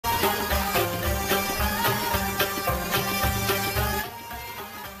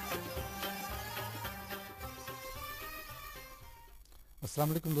अस्सलाम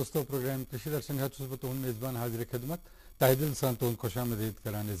वालेकुम दोस्तों, प्रोग्राम कृषि दर्शन बह तुहद मेज़बान हाजिर खिदमत तहे दिल सान तुहद खुश आमदीद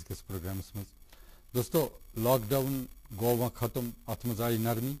करान अजकिस प्रोग्रामस मज। दोस्तों, लॉकडाउन गो वह खत्म, अत मज आई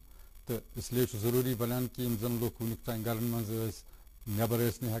नरमी, तो इसलिए ज़रूरी बनान कि जन लूक वुनिक तान गरन मज नबर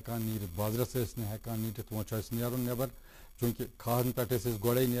हेकान नीरित, बाजरस हेकान नीरित, वो नेरुन नबर, चूँकि खान पे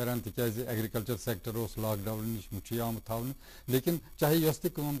गोड़े नान तिज एग्रीकल्चर सेक्टर लॉकडाउन नश मुठी आमुत थावन। लेकिन चाहे यस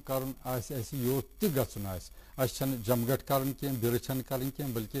तम कर योत तन जमगट कर बिर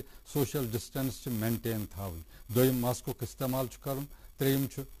कर बल्कि सोशल डिस्टेंस मेंटेन थावन। दोम मास्क इस्तेमाल कर, त्रेम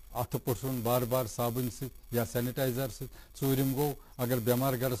अथ पुटन बार बार साबुन या सैनिटाइजर सूरम गो अगर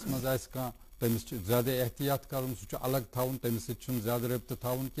बेमार गरस मज तमिस ज्यादा एहतियात कर सह अलग थावन, तमिस ज्यादा रबत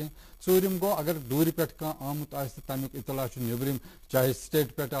थावन कह। सूरम गो अगर दूर पे आमुत तमिक इतला नबरम, चाहे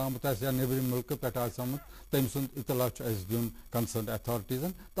स्टेट पे आमुत या नबरम मुल्क पे आमुत, तम सुंद इतला दिन कंसर्न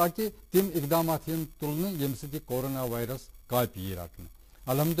अथॉरिटीजन, ताकि तम इकदाम तुलने यम सह कोरोना वायरस कापी रटन।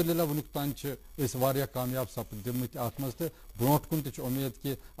 अलहमदुलिल्लाह वुनिक तान कामयाब सपदमत अत मज, तो ब्रोट कुन उम्मीद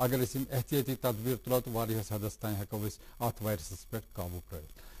कि अगर एहतियाती तदबीर तुलो तो वारियस हदस तान हेको अत वायरसस पे काबू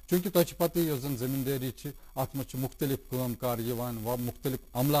पायित। चूँकि तुझे पता जन जमींदारी अत मज मुख्तलिफ काम कार व मुख्तलिफ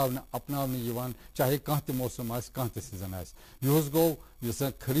अमला अपनावन, चाहे कह मौसम कह सीजन यह गो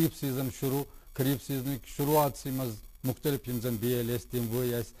खरीफ सीजन शुरू, खरीफ सीजन शुरुआत मज मुख्तलिफ जन बेल तम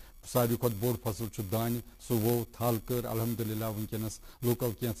वो सारी खुद बोड़ फसल दान, सह वो थल कर अलहमदुलिल्लाह वनकस लूको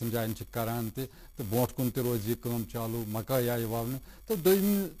कैंसन जायन करान तो ब्रोट कुन रोज यह काम चालू, मकाई आय वावन। तो दोम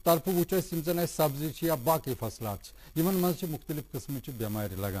तरफ वो जन सब्जी या बाकी फसलात मज मुख्तलिफ किस्म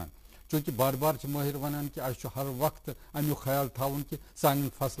बेमार लगान। चूँकि बार बार माहिर वनान कि अस हर वक्त अमु ख्याल थावन कि सान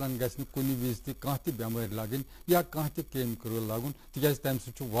फसलन गि कुन विज कह बेमार लगन या कह केमिकल लगन, तिज तम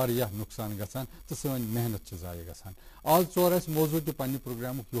सह नुकसान गसान तो सन मेहनत जाय गसान। आज चोर मौजू पे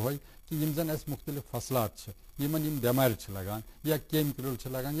प्रोग्राम यह कि जन मुख्तलिफ फसलात बेमार लगान या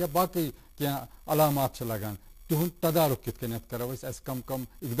केमिकल लगान या बाकी क्या अलामात लगान, तिहुंद तदारुक कित करो कम कम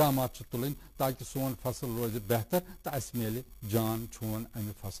इकदाम तुलन ताकि सोन फसल रोज बेहतर तो अस मिले जान छोन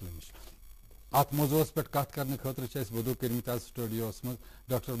अमि फसल नश। अत मौजूस पे कत करने खतर वदू कर्मित स्टूडियो मज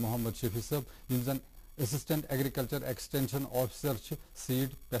डॉक्टर मोहम्मद शफी साहब, जन assistant agriculture extension officer seed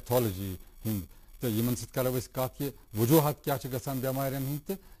pathology Hind, तो इन करो कत कि वजूहत क्या गसान बेमार हंद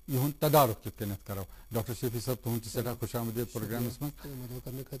तो यह तदारुक कित करो। डॉक्टर शफी साहब तुहद सठा खुश आमदीद प्रोग्रामस मज।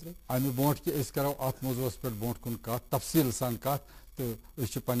 अमि ब्रोट कि करो अत मौजूस पे ब्रोट कुन कत तफसील सान कत,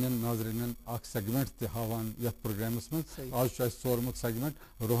 तो पन्न नाजरीन सेगमेंट तवान ये प्रोग्रामस मज। आज सोरमुत सेगमेंट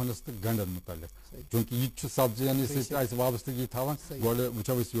रोहनस तो गंडन मुतलिक, चूँकि यह सब्जियन वाबस्तगी थवान गो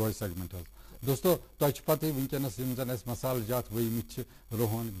वो यो सेगमेंट। दोस्तों, तुझे पता वनकस जन मसाल जात वमित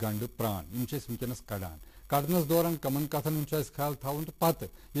रोहन गंड प्रान वनकस कड़ान, कड़नस दौरान कमन कथन ख्याल थवन तो पत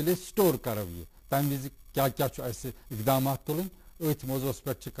ये स्टोर करो ये तम वि क्या क्या इकदाम तुलन। अथ मौजूस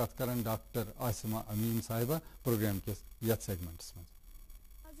पे कत कर डॉक्टर आसिमा अमीन साहिबा प्रोग्राम किस ये सेगमेंट्स मज।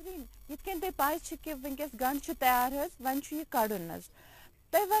 यथ कन तुम पाई कि वनकस गंड तैयार वन यह कड़न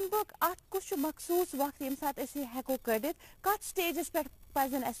तुम वन बह अत कुछ मखसूस वक्त ये सात हेको कड़ित कत स्टेजस पे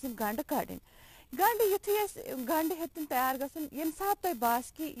पजन गंड कड़न। गंड युथु गंड हेतन तैयार गसन ये सात तुम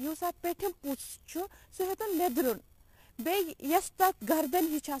बास कि यू सात पेठम पुछ सह हेतन लेदरुन बे यस तक गर्दन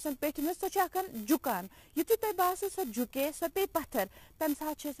हिच पेठम सह झुकान, युथु तुम बासो सह झुके सह पे पत्थर तम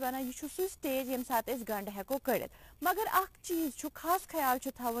सात वन यह सह स्टेज ये सात गंड हेको कड़ित। मगर अख चीज खास ख्याल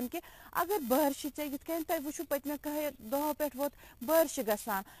थवन कि अगर बारिश ये तुम वो पतमे कह दो पे वोत बारिश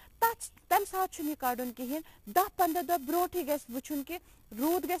गसान तम सात यह कड़न कहें 10-15 दह ब्रोटे गु कि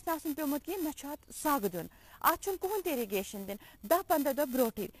रूद गसन प्योमुत कहें ना सग दिन अत कहन इरीगेशन दिन 10-15 दह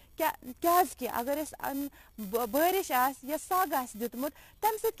ब्रोटे क्या अगर बारिश या सग दितमुत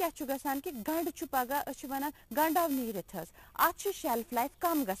तम सह कि गंड पगह वन गंडव नीरित अत शेल्फ लाइफ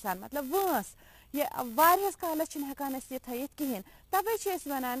कम गसान, मतलब वंस ये वारियस कालस हेकान यह थत कहें। तवे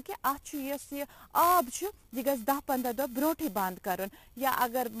वन कि अत आब यह गस 10-15 दह ब्रोटे बंद कर, या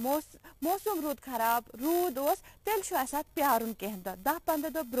अगर मौसम रूद खराब रूद तेल प्यारुन कह 10-15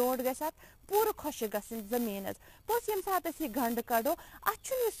 दह ब्रोट गस पूर खुश गसन जमीन पोस ये सात गंड कड़ो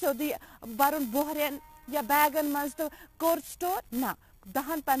अत सोदी बरुन बोहरन या बैगन मज तो कोल्ड स्टोर ना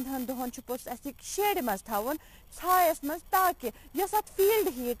 10-15 दहन पोस शेड मज थवन छायस मज, ताकि यस फील्ड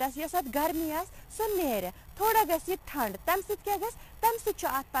हीट यस गर्मी सह नेर थोड़ा गस ठंड तम क्या तम सत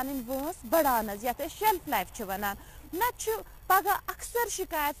पन वंस बढ़ान ये शेल्फ लाइफ वनान। न पगह अक्सर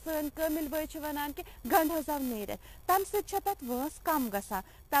शिकायत सन कमिल बई वनान कि गंड आव नीर तम सत वंस कम गसान।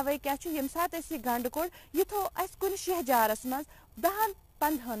 तवे क्या ये सात गंड कोड़ यह थो कुन शहजारस मज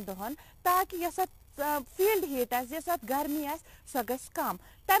 10-15 दहन, ताकि यस फील्ड हीट यस गर्मी सह गस कम।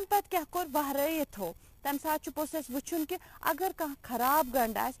 तम पे क्या कोर वहर थो तम साथ पोस वुचुन कि अगर कह खराब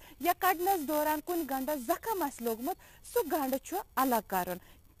गंड या कड़नस दौरान कुन गंडस जख्म लोगमुत सह गंड अलग कर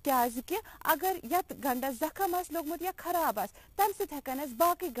क्या अगर यत गंडस जख्म लोगमुत या खराब तम सैन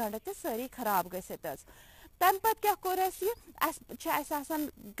बाकी गंड सारी खराब गसित तम पत क्या कोर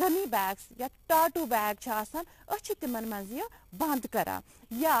गमी बैग्स या टाटू बैग तिमन मज यह बंद करान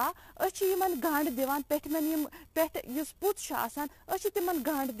या गंड दिवान पेस पुत तिमन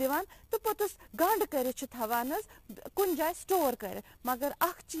गंड दिवान तो पोतुस गंड कर कुन जाए स्टोर कर मगर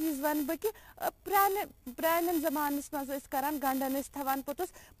अख चीज वन बह कि प्रान जमानस मज करान गंडन थवान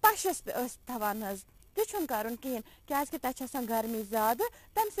पोतुस पशस थवान तुम कर कहें क्या तक गर्मी ज्यादा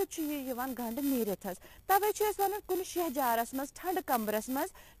तम सत गंड नीरत तवे वन कुन शहजारस मज ठंड कमरस मज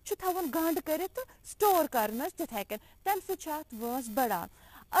थवन गंड कर स्टोर कर तिथे कन तम सत वस बढ़ान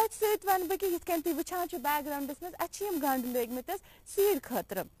अत सत वन बह कि तुम वुचान बैकग्राउंडस मज अत गंड लगित सीड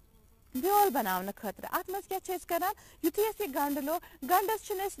खतर ब्योल बनाने खतर अत मज क्या करान युथी यह गंड लो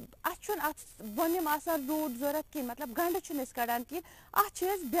गंडस अत बोनिम रूट जरूरत कह मतलब गंड कड़ान कह अत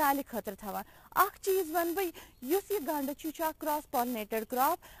ब्याल खतर थवान अख चीज वन बह गंड क्रॉस पॉलिनेटेड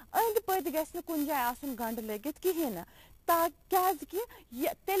क्रॉप अंद पद गि कुन जाए गंड लगित कहें क्या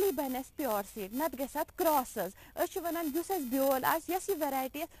तेली बन प्योर सीड नत गत क्रॉसज वन ब्योल यस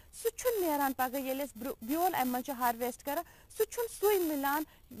वेराइटी सह नेरान पगह ये ब्योल अम मज हार्वेस्ट कर सह मिलान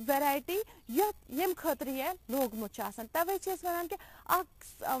वेराइटी ये खतर यह लोगमुत तवे वन कि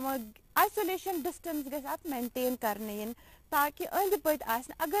आइसोलेशन डिस्टेंस गत मेंटेन करने ताकि अंद पत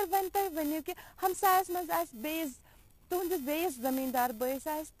अगर वन तुम वनो कि हमसायस मज बेस तुहस बेस जमींदार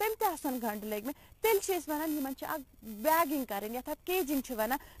बस तम तन गंड लगे तेल वन बैगिंग कर केजिंग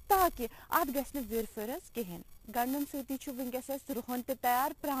वन ताकि अत गि विर फिरस कहें गंडन सती वनकस रुहन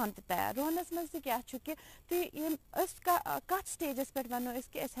तैयार प्रान तैयार रुहनस मज क्या कि कत स्टेजस पे वनो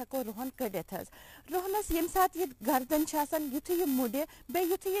कि हेको रुहन कड़ित रुहनस ये सात यह गर्दन युथ यह मुड़ बे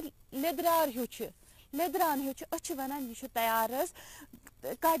युथ यह लेदरार हूँ लेदरान हूँ वन यह तैयार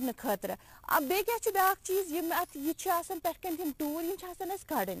कड़ने खतर बे क्या ब्या चीज यह पे टूर यम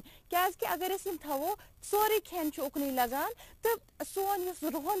कड़न क्या अगर थवो सोरे खेन उकन लगान तो सोन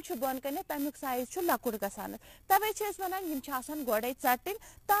रुहन बन कन तमिक साइज लकुट गसान तवे वन गोड़े चटन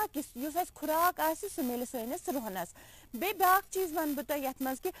ताकि खुराक सह मिल सैनिस रुहनस बे ब्या चीज वन बह तुम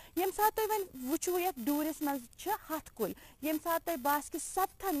मज कि ये सात वन वो ये डूरिस मज 100 कुल ये सात बास कि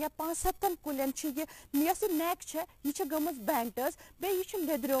 7 या 5-7 कुलन यह नेक यह गम बैंटर्स बे यह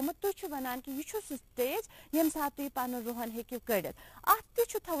लेद्रोमुत तुम वन कि यह सह स्टेज ये सात तुम पन रुहन हेकु कड़ित अत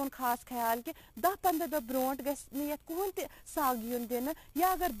थवन खास ख्याल कि 10-15 दह ब्रोट गि कहन तग युन दिन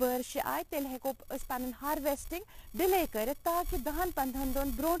या अगर बारिश आए तेल हेको पन हार्वेस्टिंग डिले कर ताकि 10-15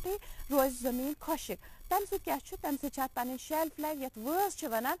 दिन ब्रोटे रोज जमीन खुशक तम क्या तम पन शेल्फ लाइफ ये वर्स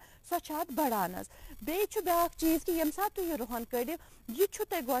वन सह बढ़ान बे ब्या चीज कि ये सात तुम रुहन कड़ो यह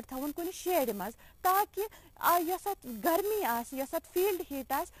तुम गो थवन कुन शेड मज ताकि यस गर्मी यस फील्ड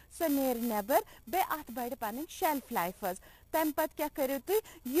हीट सह नेर नेबर बे अत बढ़ पन शेल्फ लाइफ तम पत क्या करो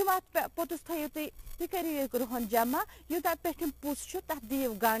तुम पोतुस थो तुम करो रुहन जमा यूत पे पुस तथ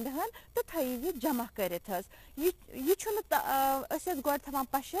दिव गंड हन तो थो जमा कर यह गो थवान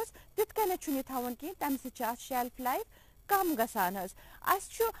पशस तिथ कन थवन कहें तम शेल्फ लाइफ कम गसान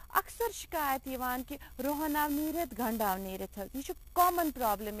अक्सर शिकायत कि रुहन आव नीरत गंड आव नीरत यह कॉमन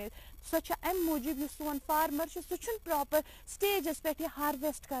प्रॉब्लम सह अम मूजूब सोन फार्मर सह प्रॉपर स्टेजस पे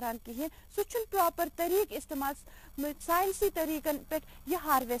हार्वेस्ट करान कहें सह प्रॉपर तरीक इस्तेमाल साइंसी तरीकन पे यह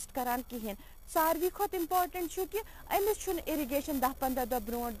हार्वेस्ट करान कहें सारवी खोत इम्पोर्टेंट कि अमिस इरिगेशन 10-15 दह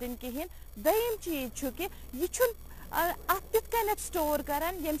ब्रोट दिन कहें दयम चीज कि यह तिथ स्टोर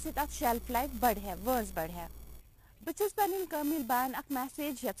करान ये शेल्फ लाइफ बढ़े वर्स बढ़े बस पन कमिल बान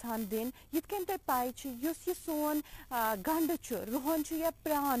मैसेज यहान दिन ये तुम पाई यह सोन गंड रुहन या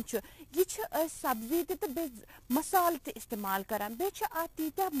प्रान यह सब्जी तो मसाल इस्तेमाल करान बे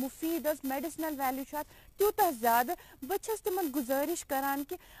तीत मुफीद मेडिसिनल वैल्यू तूत ज्यादा बस तिमन गुजारिश करान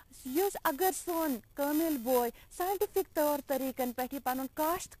कि अगर सोन कमिल बोय साइंटिफिक तौर तरीकन पे पन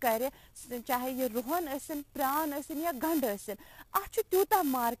काश्त कर चाहे यह रुहन प्रान या गंड अत तूत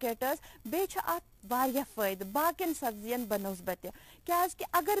मार्केट बे फायद बाकिन सब्जियन बनस्बत क्या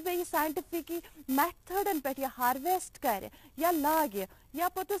अगर बे साइंटिफिक मेथडन पे हार्वेस्ट कर या लागे या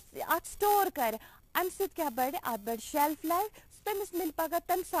पोतुस अत स्टोर कर अम क्या बढ़ अत बढ़ शेल्फ लाइफ तमिस मिल पगह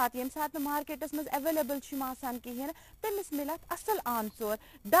तम सात ये सात मार्केटस मज अवेलेबल कहें तमिस मिल असल आमतौर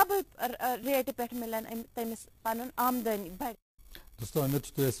डबल रेट पे मिलान तमिस पन आमदनी बढ़ दोस्तों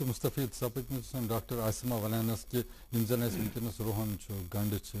अमित मुस्तफीद सपद डॉक्टर आसिमा वन कि वनकस रुहन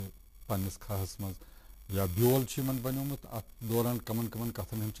गंड पन्नस खाहस मज یا بیول بنیومت ات دوران کمن کمن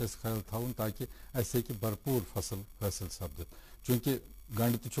کتن ہند خیال تھاون تاکہ اس ہیکہ بھرپور فصل حاصل سپدت چونکہ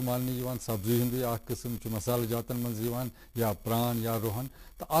گنڈ تہ ماننے سبزی ہند اخ قسم مسالہ جاتن من یا پران یا روہن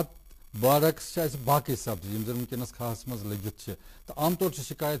تو ات برعکس باقی سبزی یم زن ونکس کھاہس مز لگت تو عام طور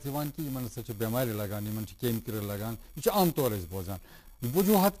شکایت کہ ہسا بیمار لگان کیمکل لگان یہ عام طور بوزان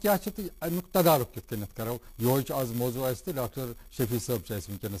وجوہات کیا تو امیک تدارک کت کنیت کرو یہ آز موضوع تو ڈاکٹر شفیع صاحب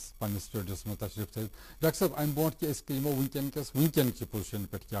ونکس پنس اسٹوڈیوس میں تشریف تھوت ڈاکٹر صاحب امہ برو کہ ونکن کی پوزیشن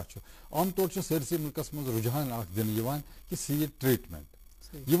پہ کیا عام طور سرسی ملکس مز رجحان اخ دن کہ سیڈ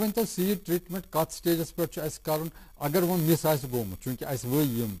ٹریٹمنٹ یہ ون تو سیڈ ٹریٹمنٹ کت سٹیجس پہ کرن اگر وہ مس گومت چونکہ اس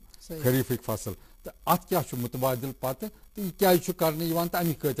یم خریفک فصل تو ات کیا متبادل پتہ تو یہ کیا کرنے تو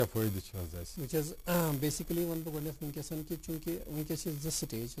امیک کتیا فائدہ بیسکلی ون بہ گۄڈنیتھ ونکس کہ چونکہ ونکس زٕ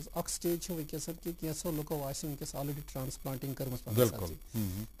سٹیج اکھ سٹیج ونکس کہ کینٛژھو لُکو آسہِ ونکس آلریڈی ٹرانسپلانٹنگ کٔرمٕژ بالکل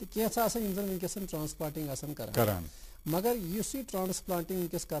تو کینٛژھ آسان یم زن ونکس ٹرانسپلانٹنگ آسان کران مگر اس یہ ٹرانسپلانٹنگ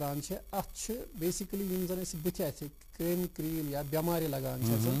ونکس کران ات بیسکلی یم زن اس بتھ اتھ کریم کریل یا بیمارِ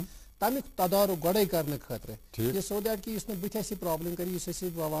لگان تمیک تدارک گۄڈے کرنے خاطر یہ سو دیٹ کہ اس بتھ یہ پرابلم کر اس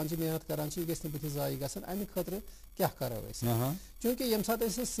ووان محنت کران یہ گھس بتھ ضائع گھن امہ خاطر کیا کرو چونکہ یم سات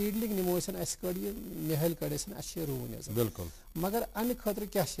سیڈلنگ نمو اس کڑ یہ نہل کڑ اس رون بالکل مگر امہ خاطر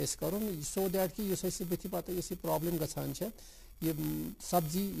کیا کرن سو دیٹ کہ اس بتھ پتہ یہ پرابلم گھان یہ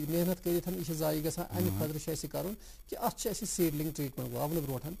سبزی محنت کرت یہ ضائع گھان امہ خاطر کرن کہ ات سیڈلنگ ٹریٹمنٹ وونہ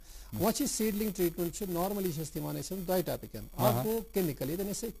برونٹھ وہ سیڈلنگ ٹریٹمنٹ نارملی دان دۄیہِ ٹائپکن اکھ گو کیمکل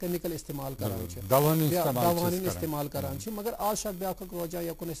یہ کیمکل استعمال کران دوہن استعمال کران مگر آج بیاکھ روزان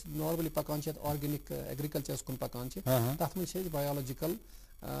یکن نارملی پکان آرگینک ایگریکلچرس کن پکان تر من بایولوجیکل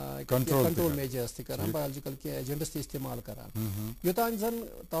کنٹرول میجرس تہ کران بایولوجیکل کی ایجنٹس تہ استعمال کران یوتان زن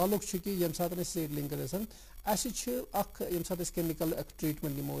تعلق کہ یم سات سیڈلنگ کران اس یم سات کیمکل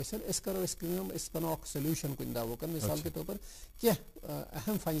ٹریٹمنٹ نمو کرو بنو سولوشن کن دوا مثال کے طور پر کی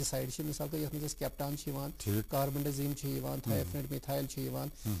اہم فنجسائڈ مثال کے یتھ مز کیپٹان کاربنڈازیم تھائفنٹ میتھائل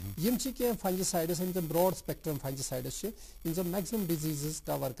یم کی فنجسائڈس یم براڈ اسپیکٹرم فنجسائڈس یم زن میکسمم ڈیزیزز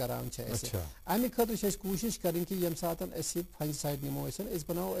کور کران امہ خاطر کوشش کریں کہ یم سات فنجسائڈ نمو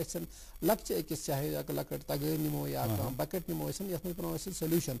بناو لکچ اکس چاہے لکٹ تگیر نمو یا بکٹ نمو یتھ مز بناو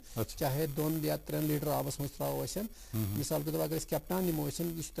سولوشن چاہے 2 یا 3 لیٹر آبس مز ترو مثال کے طور اگر کیپٹان نمو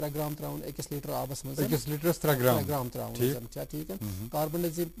یہ 3 گرام تراؤن 1 لیٹر آبس مز 3 گرام تراؤن ٹھیک ہے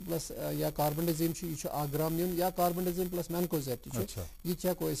کاربنڈازیم پلس یا کاربنڈازیم یہ 1 گرام نیون یا کاربنڈازیم پلس مینکوزیب یہ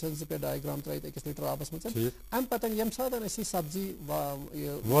ہیکو 2 گرام ترائت 1 لیٹر آبس مز ام پتہ یم سات سبزی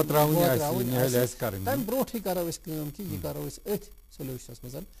تمہ برونٹھے کرو کہ یہ کرو اتھ سولوشنس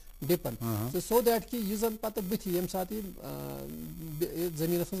مز ڈپن سو دیٹ کہ یہ زن پتہ بتھ یم سات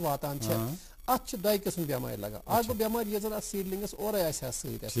زمینس مز واتان ات 2 قسم بیمار لگان اکھ گو بیمار یہ زن سیڈلنگس اورے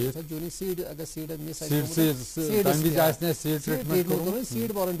جونی سیڈ اگر سیڈ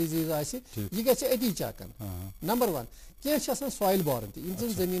سیڈ بورن ڈیزیز یہ گھس اتی چکن نمبر 1 کی سوائل بورن یم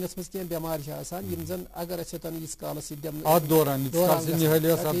زن زمینس مز کی بیمار یم زن اگر اس کالس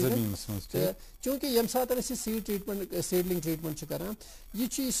چونکہ یم سات سیڈلنگ ٹریٹمنٹ کران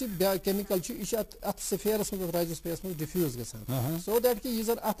یہ کیمکل یہ ات سفیرس مز رائزوسفیرس مز ڈفیوز گھان سو دیٹ کہ یہ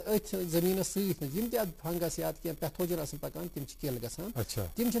زن ات زمینس ست یم تہ فنگس یا پیتھوجن آسن پکان تم کل گھان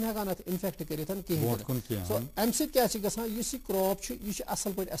تم ہکان ات انفیکٹ کرت کہین سو امہ سۭتۍ کیا گھان اس کراپ یہ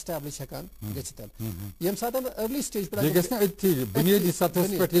اصل پہ ایسٹیبلش ہکان گھت یم سات ارلی سٹیج پہ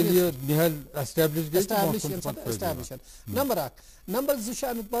نمبر 1 نمبر 2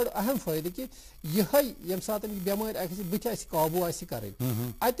 امیک بڑ اہم فائدہ کہ یہ یم سات بیمار بتھ قابو کریں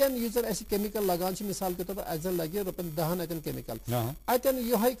اتن یہ زن کیمکل لگان مثال کے طور پر زن لگے ₹10 اتن کیمکل اتن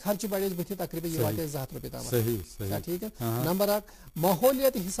یہ خرچہ بڑے بتھ تقریباً یہ واتہ $2 تام ٹھیک ہے نمبر 1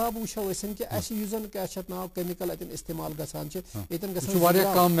 ماحولیاتی حساب وچھو کہ یہ زن کیا ناو کیمکل اتن استعمال گھان یتن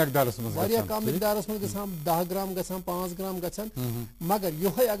کم مقدارس مز گھان 10 گرام گھان 5 گرام گھان مگر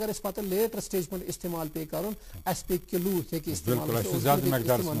یہ اگر اس پتہ لیٹر سٹیج پہ استعمال پہ کرن اس پہ کلو ہیکہ استعمال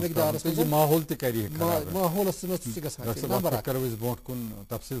مقدارس ماحول تہ کری ماحولس مز نمبر 1 کرو اس برونٹ کن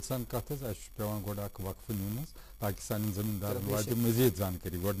تفصیل سان کت پیوان گوڑ اخ وقفہ نیون تاکہ سان زمیندارن واتہ مزید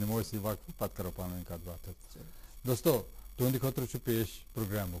جانکاری گوڑ نمو یہ وقفہ پتہ کرو پانوین کت بات دوستو تہند خاطر پیش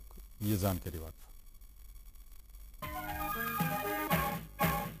پروگرامک یہ جانکاری وقفہ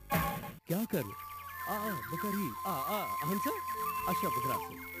کیا کر بکری اہن سا اچھا بکرا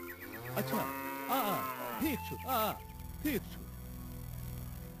اچھا ٹھیک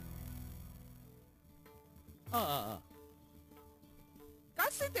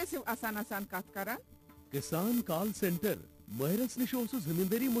کس آسان آسان کت کران کسان کال سینٹر ماہرس نش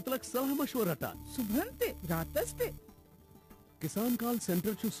زمینداری متعلق صلاح مشورہ رٹان صبح تہ راتس تہ کسان کال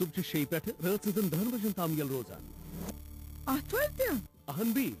سینٹر چھُ صبح 6 پٮ۪ٹھ رٲژ 10 بجن تام یل روزان. آتھوار تہِ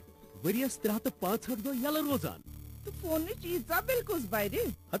اہن بی ؤریس 365 دۄہ یلہٕ روزان. تہٕ فونٕچ ییٖژاہ بِل کُس بَرِ؟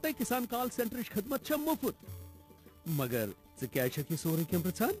 ہتے کسان کال سینٹرٕچ خدمت چھےٚ مُفت. مگر ژٕ کیٛازِ چھکھ یہِ سورُے کینٛہہ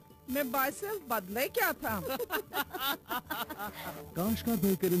پرٛژھان؟ مےٚ باسیٚو بدلے کیٛاتھام. کاشتکار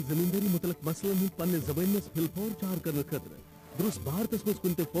بٲے کٔرِن زٔمیٖندٲری مُتعلق مسلن ہُنٛد پننہِ زبٲنۍ منٛز فلفور چار کرنہٕ خٲطرٕ درست بھارتس منٛز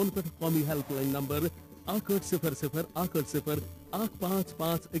کُنہِ تہِ فون پٮ۪ٹھ قومی ہیلپ لائن نمبر 1800 185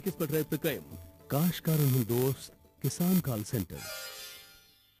 1 پٮ۪ٹھ رٲبطہٕ قٲیِم. کاشتکارن ہُنٛد دوست کسان کال سینٹر.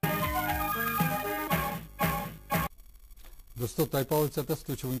 دوستو تۄہہِ پاوو ژےٚ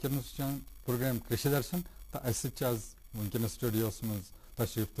تُہۍ چھِو وٕنکیٚنس وٕچھان پروگرام کرشی درشن تہٕ اَسہِ سۭتۍ چھِ آز وٕنکیٚنس سٹوڈیوس منٛز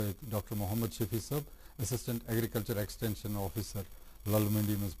تشریف تھٲیِتھ ڈاکٹر محمد شفیع صٲب اسسٹنٹ ایگریکلچر ایکسٹینشن آفیسر لل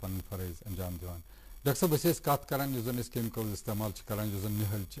منڈی منٛز پنٕنۍ فرٲیض انجام دِوان. ڈاکٹر صٲب أسۍ ٲسۍ کتھ کران یُس زن أسۍ کیمِکل استعمال چھِ کران یُس زن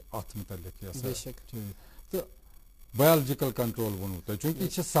نِہٕلۍ چھِ اتھ متعلق تہٕ بایولجِکل کنٹرول ووٚنوٕ تۄہہِ چوٗنکہِ یہِ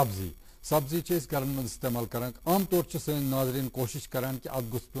چھِ سبزی چھِ أسۍ گرن منٛز استعمال کران عام طور چھِ سٲنۍ ناظریٖن کوٗشش کران کہِ اتھ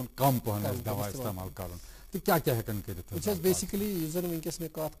گوٚژھ پیوٚن کم پہن اَسہِ دوا استعمال کرُن تہٕ کیٛاہ کیٛاہ ہٮ۪کان کٔرِتھ. وٕچھ حظ بیسِکلی یُس زن وٕنکیٚس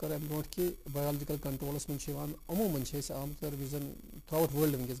مےٚ کتھ کٔر امہِ برونٛٹھ کہِ بایولجِکل کنٹرولس منٛز چھِ یِوان عموٗمن چھِ أسۍ عام طور یُس زن تھرٛوٗ آوُٹ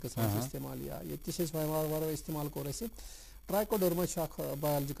وٲلڈ وٕنکیٚس گژھان چھِ استعمال یا ییٚتہِ تہِ چھِ أسۍ وارٕ استعمال کوٚر اَسہِ ٹرٛایکوڈرما چھُ اکھ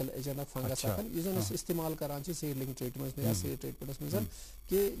بایولجِکل ایجنٹ اکھ فنگس اکھ یُس زن أسۍ استعمال کران چھِ سیڈلِنگ ٹریٹمنٹس یا سیڈ ٹریٹمنٹس منٛز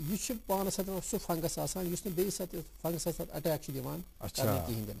کہِ یہِ چھُ پانس سۭتۍ سُہ فنگس آسان یُس نہٕ بیٚیِس فنگسس پٮ۪ٹھ اٹیک چھُ دِوان کرنہٕ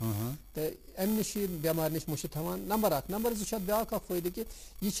کِہینۍ تہِ تہٕ امہِ نِش چھُ یہِ بٮ۪مارِ نِش مٔشِد تھاوان. نمبر 1 نمبر 2 چھُ اتھ بیاکھ اکھ فٲیدٕ کہِ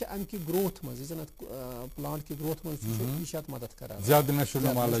یہِ چھِ امہِ کہِ گروتھ منٛز یُس زن اتھ پلانٹ کہِ گروتھ منٛز چھُ یہِ چھُ اتھ مدد کران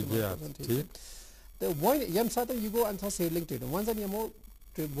تہٕ وۄنۍ ییٚمہِ ساتہٕ یہِ گوٚو امہِ ساتہٕ سیڈلِنگ ٹریٹمنٹ وۄنۍ زن یِمو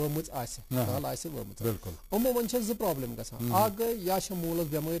ؤمٕژ آسہِ کال آسہِ ؤمٕژ عموٗمن چھِ 2 پرابلم گژھان. اکھ گٔے یا چھِ موٗلس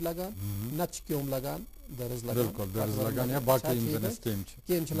بٮ۪مٲرۍ لگان نتہٕ چھِ کیوٚم لگان دٔرٕز لگان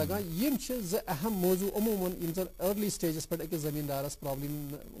کیٚمۍ چھِ لگان. یِم چھِ 2 اہم موضوٗع عموٗمن یِم زن ارلی سٹیجس پٮ۪ٹھ أکِس زٔمیٖندارس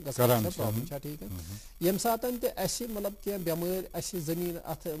پرابلم گژھان پرابلم چھا ٹھیٖک ییٚمہِ ساتہن تہِ اسہِ مطلب کینٛہہ بٮ۪مٲرۍ اسہِ زٔمیٖن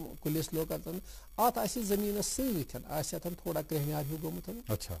اتھ کُلِس لوٚگ اتھ آسہِ زٔمیٖنس سۭتۍ آسہِ اتھ تھوڑا کرٛہنیار ہیوٗ گوٚمُت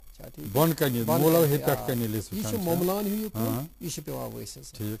یہِ چھُ موملان ہیوٗ یہِ کُل یہِ چھُ پیٚوان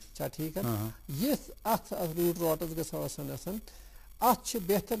ؤسِتھ چھا ٹھیٖک یِتھ اتھ روٗٹ راٹٕس گژھان آسان اتھ چھِ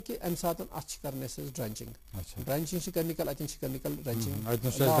بہتر کہِ امہِ ساتہٕ اتھ چھِ کران أسۍ ڈرنچِنگ چھِ کیمِکل اتٮ۪ن چھِ کیمِکل ڈرنچِنگ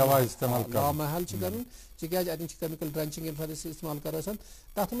لامحل چھِ کرُن تِکیازِ اتٮ۪ن چھِ کیمِکل ڈرنچِنگ ییٚمہِ ساتہٕ أسۍ استعمال کرو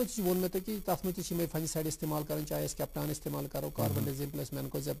تتھ منٛز تہِ چھُ ووٚن مےٚ تۄہہِ کہِ تتھ منٛز تہِ چھِ یِمے فنجہِ سایڈ استعمال کران چاہے أسۍ کیپٹان استعمال کرو کاربنڈازیم پلس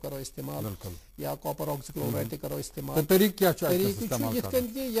مینکوزیب کرو استعمال یا کاپر آکسیکلورایڈ تہِ کرو استعمال. طریٖقہٕ چھُ یِتھ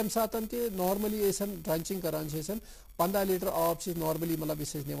کٔنۍ کہِ ییٚمہِ ساتہن تہِ نارملی أسۍ ڈرنچِنگ کران چھِ أسۍ 15 لیٖٹر آب چھِ نارملی مطلب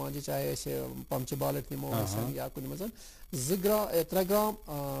یُس أسۍ نِوان چھِ چاہے أسۍ پمچہِ بالٹ نِمو أسۍ یا کُنہِ منٛز 3 گرام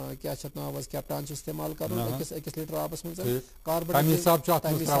کیٛاہ چھِ اتھ ناو حظ کیپٹان چھُ استعمال کرُن أکِس لیٖٹر آبس منٛز کاربن تمہِ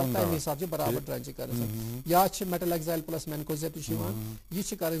حساب چھِ برابر ڈرنچِنگ کرٕنۍ. یا چھِ میٹل ایکزایل پلس مینکوزیب تہِ چھُ یِوان یہِ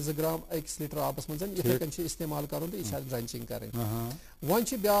چھِ کرٕنۍ 2 گرام أکِس لیٖٹر آبس منٛز یِتھٕے کٔنۍ چھُ استعمال کرُن تہٕ یہِ چھِ اتھ ڈرنچِنگ کرٕنۍ. وۄنۍ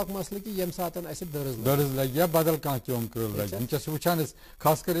چھُ بیاکھ مسلہٕ کہِ ییٚمہِ ساتہٕ اسہِ دٔرٕز لگہِ یا بدل کانٛہہ کیوٚم کرٛل لگہِ وٕنکیٚس چھِ وٕچھان أسۍ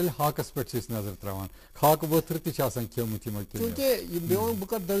خاص کر ییٚلہِ ہاکس پٮ۪ٹھ چھِ أسۍ نظر تراوان ہاکہٕ ؤتھٕر تہِ چھِ آسان کھیٚومٕتۍ یِمو چوٗنٛکہِ بیٚیہِ بہٕ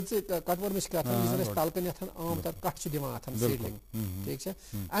کرٕ دٔرزِ کٹورمٕچ کتھ یُس زن أسۍ تلہٕ کنہِ اتھن عام طور کٹھ چھِ دِوان اتھن سیڈلِنگ ٹھیٖک چھا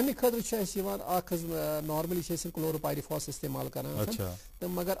امہِ خٲطرٕ چھُ اسہِ یِوان اکھ حظ نارملی چھِ أسۍ کلوروپایرِفاس استعمال کران تہٕ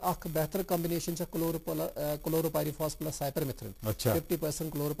مگر اکھ بہتر کمبِنیشن چھِ کلوروپایرِفاس پلس سایپرمیتھرِن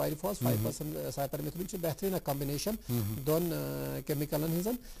 50% کلوروپایرِفاس 5% سایپرمیتھرِن چھِ بہتریٖن اکھ کمبِنیشن دۄن کیمِکلن ہٕنٛز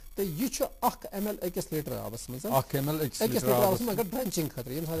تہٕ یہِ چھُ 1 ml أکِس لیٖٹر آبس منٛز أکِس لیٖٹر آبس منٛز مگر ڈرنچِنگ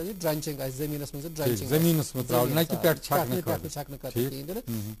خٲطرٕ ییٚمہِ ساتہٕ أسۍ ڈرنچِنگ آسہِ زٔمیٖنس منٛز پٮ۪ٹھٕ چھکنہٕ خٲطرٕ کِہینۍ تہِ نہٕ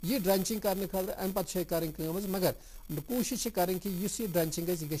یہِ ڈرنچِنگ کرنہٕ خٲطرٕ امہِ پتہٕ چھِ کرٕنۍ کٲم حظ مگر کوٗشش چھِ کرٕنۍ کہِ یُس یہِ ڈرنچِنگ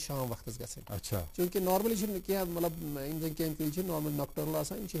گژھِ یہِ گژھِ شام وقتس گژھٕنۍ چوٗنٛکہِ نارملی چھِنہٕ کینٛہہ مطلب یِم زن کیمِکل چھِ نارمل ناکٹرنل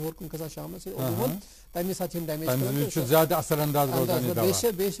آسان یِم چھِ ہیوٚر کُن کھسان شامس تمہِ ساتہٕ چھِ یِم ڈیمیج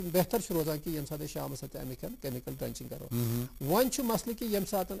بیٚیہِ بہتر چھُ روزان کہِ ییٚمہِ ساتہٕ أسۍ شامس اَمِکۍ کیمِکل ڈرنچِنگ کرو. وۄنۍ چھُ مسلہٕ کہِ ییٚمہِ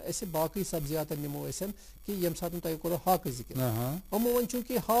ساتہٕ أسۍ باقٕے سبزیاتن نِمو أسۍ کہِ ییٚمہِ ساتہٕ تۄہہِ کوٚرُو ہاکٕچ ذِکر عموٗمن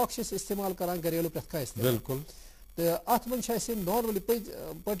چوٗنٛکہِ ہاکھ چھِ أسۍ استعمال کران گریلوٗ پرٛٮ۪تھ کانٛہہ استعمال تہٕ اتھ منٛز چھِ اَسہِ نارملی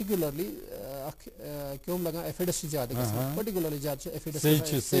پٔٹِکیوٗلرلی اکھ کیوٚم لگان ایفِڈس چھُ زیادٕ گژھان پٔٹِکیوٗلرلی زیادٕ چھُ ایفِڈس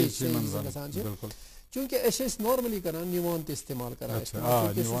گژھان چھِ چوٗنٛکہِ أسۍ ٲسۍ نارملی کران نِوان تہِ استعمال کران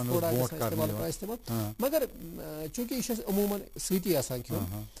استعمال مگر چوٗنٛکہِ یہِ چھُ اَسہِ عموٗمن سۭتی آسان کھیوٚن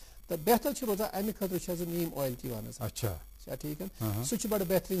تہٕ بہتر چھُ روزان امہِ خٲطرٕ چھُ حظ نیٖم اویل تہِ یِوان حظ چھا ٹھیٖک سُہ چھُ بڑٕ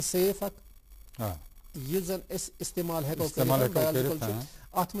بہتریٖن سیف اکھ یُس زن أسۍ استعمال ہٮ۪کو کٔرِتھ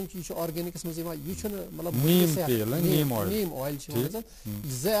اتھ منٛز یہِ چھُ آرگینِکس منٛز یِوان یہِ چھُنہٕ مطلب نیٖم اویل چھُ یِوان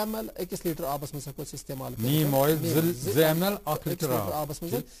 2 ml أکِس لیٖٹر آبس منٛز ہٮ۪کو أسۍ استعمال آبس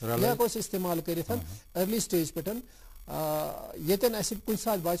منٛز یہِ ہٮ۪کو أسۍ استعمال کٔرِتھ أرلی سٹیج پٮ۪ٹھ ییٚتٮ۪ن اسہِ کُنہِ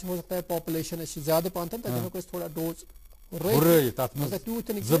ساتہٕ باسہِ ہو سکتا ہے پاپولیشن أسۍ چھِ زیادٕ پہن تتٮ۪ن ہٮ۪کو أسۍ تھوڑا ڈوز ہُرٲیِتھ تَتھ منٛز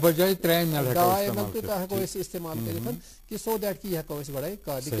زٕ بجاے 3 ML ہٮ۪کو 2 استعمال ML تیوٗتاہ ہٮ۪کو أسۍ استعمال کٔرِتھ کہِ سو دیٹ کہِ یہِ ہٮ۪کو أسۍ گۄڈَے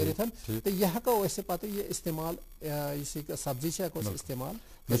قٲبِل کٔرِتھ تہٕ یہِ ہٮ۪کو أسۍ پَتہٕ یہِ استعمال یُس یہِ سبزی چھِ ہٮ۪کو أسۍ استعمال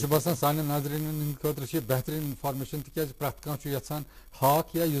مےٚ چھُ باسان سانٮ۪ن ناظریٖنَن ہٕنٛدِ خٲطرٕ چھِ یہِ بہتریٖن اِنفارمیشن تِکیازِ پرٛٮ۪تھ کانٛہہ چھُ یژھان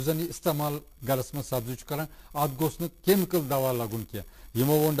ہاکھ یا یُس زَن یہِ استعمال گرَس منٛز سبزی چھُ کران اَتھ گوٚژھ نہٕ کیمِکل دوا لَگُن کینٛہہ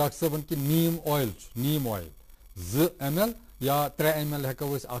یِمو ووٚن ڈاکٹر صٲبن کہِ نیٖم اویل چھُ نیٖم اویل 2 ML یا 3 ML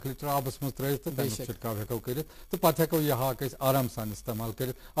ہٮ۪کو أسۍ 1 لیٖٹر آبس منٛز ترٲوِتھ تہٕ تَمیُک چھِڑکاو ہٮ۪کو کٔرِتھ تہٕ پتہٕ ہٮ۪کو یہِ ہاکھ أسۍ آرام سان استعمال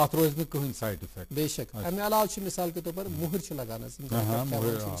کٔرِتھ اَتھ روزِ نہٕ کٕہٕنۍ سایڈ اِفیکٹ بے شک اَمہِ علاوٕ چھِ مِثال کے طور پر مُہٕر چھِ لگان حظ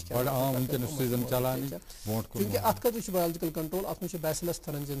بڑٕ عام وٕنکیٚنس سیٖزن چلان برونٛٹھ کُن چوٗنٛکہِ اَتھ خٲطرٕ چھُ بایولجِکل کنٹرول اَتھ منٛز چھُ بیسِلس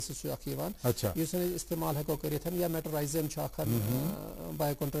تھرنجنسِس چھُ اکھ یِوان یُس زن أسۍ استعمال ہٮ۪کو کٔرِتھ یا میٹرایزم چھُ اکھ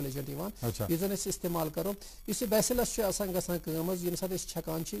بایو کنٹرول ایجنٹ یِوان یُس زن أسۍ استعمال کرو یُس یہِ بیسِلس چھُ آسان گژھان کٲم حظ ییٚمہِ ساتہٕ أسۍ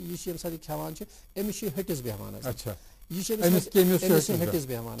چھکان چھِ یہِ چھِ ییٚمہِ ساتہٕ یہِ کھٮ۪وان چھِ أمِس چھُ یہِ ۂٹِس بیٚہوان حظ یہِ چھُ أمِس ۂٹِس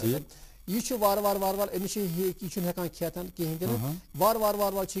بیٚہوان حظ یہِ چھُ وارٕ وارٕ أمِس چھِ یہِ چھُنہٕ ہٮ۪کان کھٮ۪تھ کِہینۍ تہِ نہٕ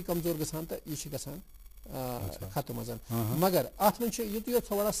وارٕ چھِ یہِ کمزور گژھان تہٕ یہِ چھِ گژھان ختم حظ مگر اتھ منٛز چھُ یُتُے یوت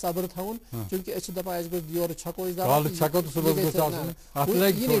تھوڑا صبر تھاوُن چوٗنٛکہِ أسۍ چھِ دپان اَسہِ گوٚژھ یورٕ چھکو أسۍ دوا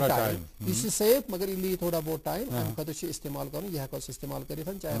یہِ ٹایم یہِ چھُ سیف مگر یہِ لیہِ تھوڑا بہت ٹایم امہِ خٲطرٕ چھُ استعمال کرُن یہِ ہٮ۪کو أسۍ استعمال کٔرِتھ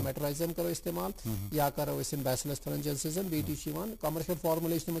چاہے میٹرایزم کرو استعمال یا کرو أسۍ یِم بیسِلس تھرنجنسِزن بیٚیہِ چھِ یِوان کمرشل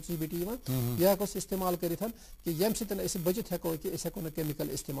فارمولیشنہِ منٛز چھِ بیٚیہِ یِوان یہِ ہٮ۪کو أسۍ استعمال کٔرِتھ کہِ ییٚمہِ سۭتۍ أسۍ بٔچِتھ ہٮ۪کو کہِ أسۍ ہٮ۪کو نہٕ کیمِکل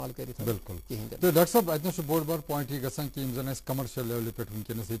استعمال کٔرِتھ کِہینۍ تہِ تہٕ ڈاکٹر صٲب اتہِ چھُ بوٚڑ بار پویِنٹ یہِ گژھان کہِ یِم زن اَسہِ کمرشل لیولہِ پٮ۪ٹھ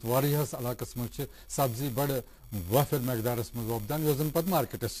وٕنکیٚنس ییٚتہِ واریاہس علاقس منٛز چھِ سبزی بڑٕ وافر مقدارس منٛز وۄپدان یۄس زن پتہٕ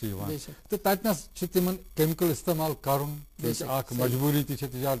مارکیٹس چھِ یِوان تہٕ تتنس چھِ تِمن کیمِکل استعمال کرُن اکھ مجبوٗری تہِ چھِ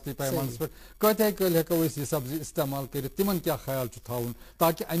تجارتی پیمانس پٮ۪ٹھ کۭتیاہ کٲلۍ ہٮ۪کو أسۍ یہِ سبزی استعمال کٔرِتھ تِمن کیاہ خیال چھُ تھاوُن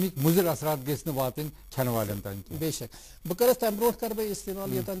تاکہِ امیِکۍ مُضِر اثرات گٔژھۍ نہٕ واتٕنۍ کھٮ۪نہٕ والٮ۪ن تام کینٛہہ بے شک بہٕ کرٕ تمہِ برونٛٹھ کرٕ بہٕ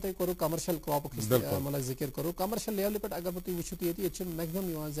استعمال یوٚتن تۄہہِ کوٚروٕ کمرشل کراپُک مطلب ذِکر کوٚروٕ کمرشل لیولہِ پٮ۪ٹھ اگر بہٕ تُہۍ وٕچھِو ییٚتہِ چھِ میکزِمم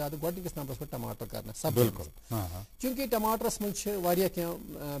یِوان زیادٕ گۄڈٕنِکِس نمبرس پٮ۪ٹھ ٹماٹر کرنہٕ سبزی چوٗنٛکہِ ٹماٹرس منٛز چھِ واریاہ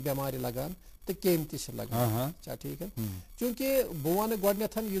کینٛہہ بٮ۪مارِ لگان تہٕ کیٚمۍ تہِ چھِ لگان چھا ٹھیٖک چوٗنٛکہِ بہٕ وَنہٕ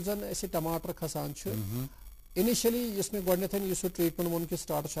گۄڈٕنیتھ یُس زن اَسہِ ٹماٹر کھسان چھُ اِنِشلی یُس مےٚ گۄڈٕنیتھ یُس سُہ ٹریٖٹمنٹ ووٚن کہِ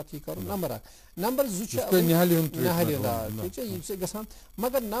سٹاٹس چھُ اتھ یہِ کرُن نمبر 1 نمبر 2 چھُ نِہٲلۍ ٹھیٖک چھا یہِ چھِ گژھان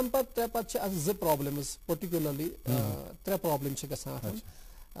مگر نمبر 3 پتہٕ چھِ اتھ 2 پرابلمٕز پٔٹِکیوٗلرلی 3 پرابلم چھِ گژھان اتھ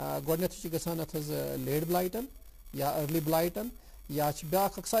گۄڈٕنیتھ چھِ گژھان اتھ حظ لیڈ بلایٹن یا أرلی بلایٹن یا چھِ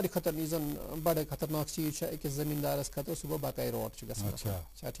بیاکھ اکھ ساروی خطر یُس زن بڑٕ خطرناک چیٖز چھُ أکِس زٔمیٖندارس خٲطرٕ سُہ گوٚو بکاے روٹ چھُ گژھان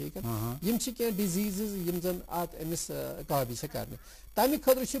چھا ٹھیٖک یِم چھِ کینٛہہ ڈِزیٖزز یِم زن اتھ أمِس قٲبِل چھِ کرنہِ تمہِ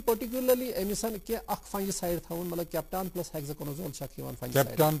خٲطرٕ چھُ پٔٹِکیوٗلرلی أمِس کینٛہہ اکھ فنجہِ سایڈ تھاوُن مطلب کیپٹان پلس ہیکزاکونازول چھُ اکھ یِوان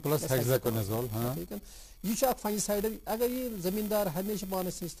ٹھیٖک یہِ چھُ اکھ فنجہِ سایڈ اگر یہِ زٔمیٖندار ہمیشہٕ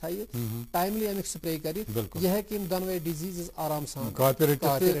پانس نِش تھایہِ ٹایملی امیُک سپرے کرِ یہِ ہیٚکہِ یِم دۄنوے ڈِزیٖزز آرام سان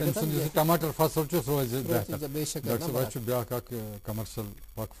ٹماٹر فصل چھُ روزِ بے شک بیاکھ اکھ کمرشل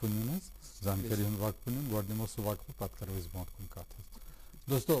وقفہٕ نیُن حظ زانکٲری ہُنٛد وقفہٕ نیُن گۄڈٕ نِمو سُہ وقفہٕ پتہٕ کرو أسۍ برونٛٹھ کُن کتھ حظ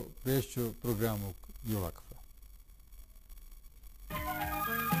دوستو پیش چھُ پروگرامُک یہِ وقفہٕ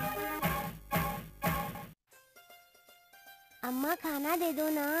अम्मा खाना दे दो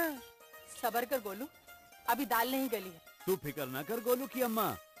ना। सबर कर गोलू, अभी दाल नहीं गली है। तू फिक्र ना कर गोलू की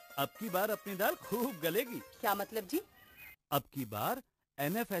अम्मा, अब की बार अपनी दाल खूब गलेगी। क्या मतलब जी? अब की बार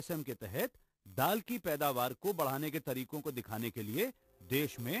NFSM के तहत दाल की पैदावार को बढ़ाने के तरीकों को दिखाने के लिए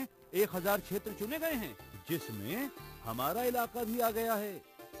देश में 1000 क्षेत्र चुने गए हैं, जिसमें हमारा इलाका भी आ गया है।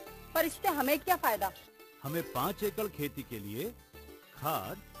 पर इससे हमें क्या फायदा? हमें 5 एकड़ खेती के लिए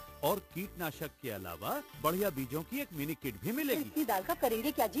खाद और कीटनाशक के अलावा बढ़िया बीजों की एक मिनी किट भी मिलेगी। इतनी दाल का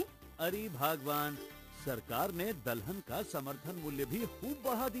करेंगे क्या जी? अरे भगवान, सरकार ने दलहन का समर्थन मूल्य भी खूब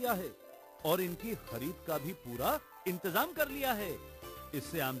बढ़ा दिया है और इनकी खरीद का भी पूरा इंतजाम कर लिया है।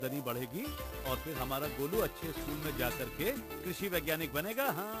 इससे आमदनी बढ़ेगी और फिर हमारा गोलू अच्छे स्कूल में जाकर के कृषि वैज्ञानिक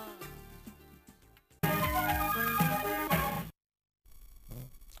बनेगा। हाँ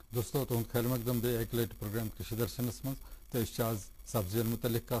दोस्तों, तुम खैर मकदम बे एक लट प्रोग्राम कृषि दर्शनस मज तो आज सब्जियन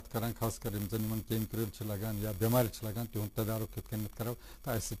मुतलिक कत करान, खास कर केमिकल लगान या बेमार लगान तिहद तदारुक कित करो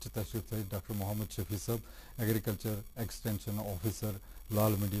तो तशरीफ थे डॉक्टर मोहम्मद शफी साहब एग्रीकल्चर एक्सटेंशन ऑफिसर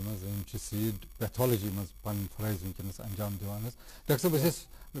लाल मंडी मज सीड पैथोलॉजी मज पन फराइज वनकस अंजाम दिवान। डॉक्टर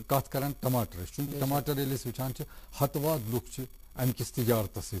साहब कत करान टमाटर चूंकि टमाटर ये वुचान हतवाद लुक अमि किस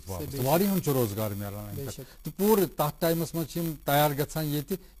तजारतस सत्य रोजगार मिलान तो पूरे तथ टाइमस मज तैयार गसान ये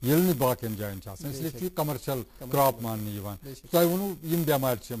बाकियन जायन इसलिए कमर्शियल क्रॉप मानने तुम वोनू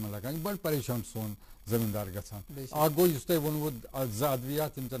बेमार लगान बड़ परेशान सोन जमींदार गसान अख गो वोनू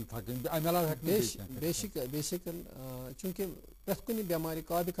अद्वियात अमे अलावा बेसिक चूंकि प्रत कुछ बेमारी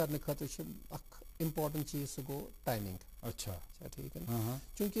काबू करने खतर امپارٹنٹ چیز سہ گو ٹائمنگ. اچھا ٹھیک ہے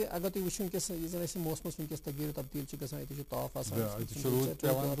چونکہ اگر تھی وچھو ونکس یہ زن اَسہِ موسمس ونکس تغیر تبدیل گژھان یہ تاپھ آسان روٗد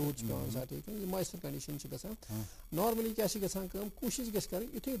چھُ پیوان ٹھیک ہے یہ مویسچر کنڈیشن گژھان نارملی کیا گژھان کوشش گژھِ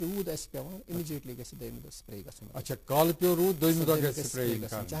کرٕنۍ یُتھُے روٗد آسہِ پیوان اِمِجیٹلی گژھِ دوٚیمہِ دۄہ سپرے گژھُن. اچھا کالہٕ پیو روٗد دوٚیمہِ دۄہ گژھِ سپرے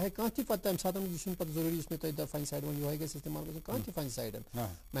گژھان چاہے کانٛہہ تہِ پتہٕ تمہِ ساتہٕ یہِ چھُنہٕ پتہٕ ضروٗری یُس مےٚ تۄہہِ فنۍ سایڈ ووٚن یِہوے گژھِ استعمال گژھُن کانٛہہ تہِ فنۍ سایڈن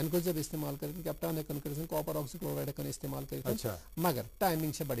مینکوزیب استعمال کٔرِتھ کیپٹان ہٮ۪کان کٔرِتھ کاپر آکسی کلورایڈ ہٮ۪کان استعمال کٔرِتھ مگر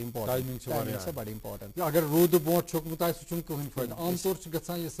ٹایمِنگ چھِ بڑٕ امپارٹنٹ. اگر روٗدٕ برونٛٹھ چھوٚکمُت آسہِ سُہ چھُنہٕ کٕہٕنۍ فٲیدٕ عام طور چھُ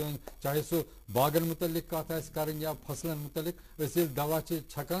گژھان یہِ سٲنۍ چاہے سُہ باغن متعلق کتھ آسہِ کَرٕنۍ یا فصلن متعلق أسۍ ییٚلہِ دوا چھِ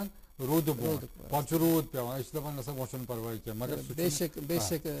چھکان روٗدٕ برونٛٹھ پتہٕ چھُ روٗد پیوان أسۍ چھِ دپان نسا وۄنۍ چھُنہٕ پرواے کینٛہہ مگر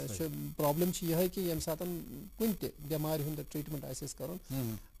بیسِک پرابلم چھِ یِہے کہِ ییٚمہِ ساتہٕ کُنہِ تہِ بٮ۪مارِ ہُنٛد ٹریٖٹمنٹ آسہِ اَسہِ کَرُن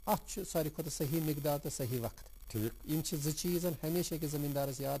اَتھ چھُ ساروی کھۄتہٕ صحیح مقدار تہٕ صحیح وقت. یِم چھِ زٕ چیٖز ہمیشہ أکِس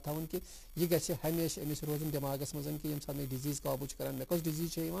زٔمیٖندارَس یاد تھاوُن کہِ یہِ گژھِ ہمیشہ أمِس روزُن دٮ۪ماغس منٛز کہِ ییٚمہِ ساتہٕ مےٚ ڈِزیٖز قابوٗ چھِ کران مےٚ کۄس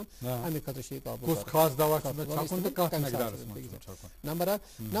ڈِزیٖز چھےٚ یِوان اَمہِ خٲطرٕ چھُ یہِ قابوٗ. نمبر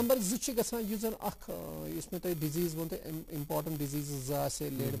اکھ نمبر زٕ چھُ گژھان یُس زن اکھ یُس مےٚ تۄہہِ ڈِزیٖز ووٚن تۄہہِ امپارٹنٹ ڈِزیٖزز زٕ آسہِ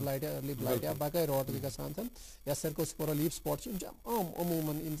لیڈ بلایٹ أرلی بلایٹ یا باقٕے راٹ تہِ گژھان یا سیرکوسپورا لیٖف سپاٹ چھِ یِم چھِ عام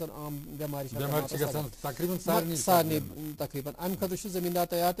عموٗمن یِم زن عام بٮ۪مارِ چھِ سارنٕے تقریٖبن اَمہِ خٲطرٕ چھُ زٔمیٖندار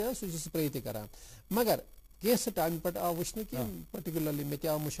تیار تہِ سُہ چھُ سپرے تہِ کران مگر کینٛژھِ ٹایمہِ پٮ۪ٹھ آو وٕچھنہٕ کہِ پٔٹِکیوٗلرلی مےٚ تہِ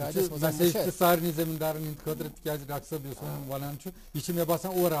آو مُشاہدس منٛز سارنٕے زٔمیٖندارن ہٕنٛدِ خٲطرٕ تِکیازِ ڈاکٹر صٲب یُس وَنان چھُ یہِ چھِ مےٚ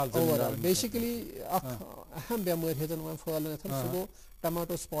باسان اوٚوَرآل بیسِکلی اکھ اہم بٮ۪مٲرۍ ہیٚژن وۄنۍ پھٲلنٲیِتھ سُہ گوٚو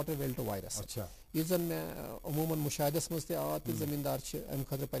ٹماٹو سپاٹڈ وِلٹو وایرس. یُس زن مےٚ عموٗمن مُشاہدس منٛز تہِ آو تہٕ زٔمیٖندار چھِ امہِ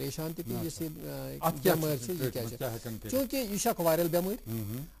خٲطرٕ پریشان تہِ کہِ یُس یہِ بٮ۪مٲرۍ چھِ یہِ کیٛاہ چھِ چوٗنٛکہِ یہِ چھِ اکھ وایرل بٮ۪مٲرۍ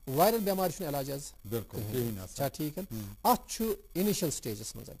وایرل بٮ۪مارِ چھُنہٕ علاج حظ چھا ٹھیٖک اتھ چھُ اِنِشل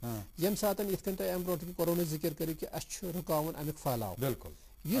سٹیجس منٛز ییٚمہِ ساتہٕ یِتھ کٔنۍ تۄہہِ امہِ برونٛٹھ قرونٕچ ذِکر کٔرِو کہِ اَسہِ چھُ رُکاوُن امیُک پھہلاو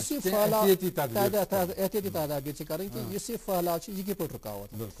یُس یہِ پھہلاو احتیاطی تدابیر چھِ کرٕنۍ کہِ یُس یہِ پھہلاو چھُ یہِ کِتھ پٲٹھۍ رُکاوَو.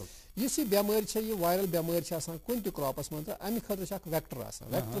 یُس یہِ بٮ۪مٲرۍ چھےٚ یہِ وایرل بٮ۪مٲرۍ چھِ آسان کُنہِ تہِ کراپس منٛز تہٕ اَمہِ خٲطرٕ چھِ اکھ ویکٹر آسان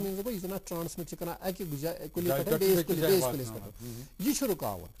ویکٹر میٖنٕز گوٚو یُس زن اتھ ٹرانسمِٹ چھِ کران اکہِ جایہِ کُلہِ پٮ۪ٹھ بیٚیِس کُلِس پٮ۪ٹھ یہِ چھُ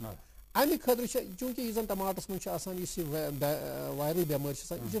رُکاوُن. اَمہِ خٲطرٕ چھِ چوٗنٛکہِ یُس زن ٹماٹرس منٛز چھُ آسان یُس یہِ وایرل بٮ۪مٲرۍ چھِ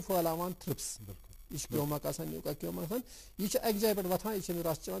آسان یہِ چھِ پھہلاوان تھرپس یہ کیومک کیومک آسان یہ اکہ جائے پہ وتھان یہ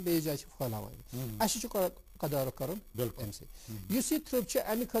رس چوان بیس جائے پھہلاوان اَسہِ چھُ قدارُک کرُن امہِ سۭتۍ یُس یہِ تھرپ چھِ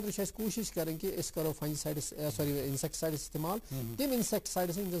امہِ خٲطرٕ چھِ اَسہِ کوٗشِش کرٕنۍ کہِ أسۍ کرو فنجسایڈس سوری انسیکٹسایڈس استعمال تِم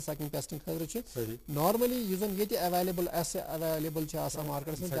انسیکٹسایڈس یِم زن سکنگ پیسٹن خٲطرٕ چھِ نارملی یُس زن ییٚتہِ ایویلیبل چھِ آسان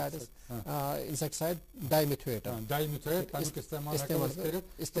مارکیٹس منٛز دیٹ از انسیکٹسایڈ ڈایمیتھویٹ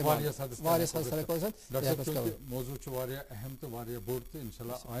واریاہس حدس تام. موضوع چھُ واریاہ اہم تہٕ واریاہ بوٚڑ تہٕ انشاء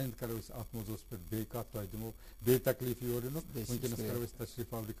اللہ آیندٕ کرو أسۍ اتھ موضوعس پٮ۪ٹھ بیٚیہِ کتھ تۄہہِ دِمو بیٚیہِ تکلیٖف یورٕ یِنُک وٕنکیٚنس کرو أسۍ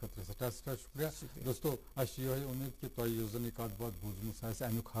تشریٖف آورٕ خٲطرٕ سٮ۪ٹھاہ شُکریہ دوستو اَسہِ چھِ یِہوے اُمید کہِ تۄہہِ یُس زن یہِ کتھ باتھ بوٗزمٕژ آسہِ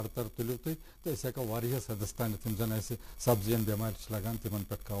امیُک ہرتر تُلِو تُہۍ تہٕ أسۍ ہٮ۪کو واریاہس حدس تانٮ۪تھ یِم زن اَسہِ سبزین بٮ۪مارِ چھِ لگان تِمن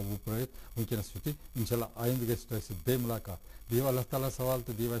پٮ۪ٹھ قابوٗ پرٲوِتھ وٕنکیٚنس چھُ تی انشاء اللہ آیندٕ گژھِ تۄہہِ سۭتۍ بیٚیہِ مُلاقات دِیِو اللہ تعالیٰ سوال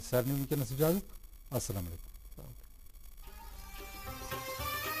تہٕ دِیِو اَسہِ سارنٕے وٕنکیٚنس اِجازت. السلام علیکُم.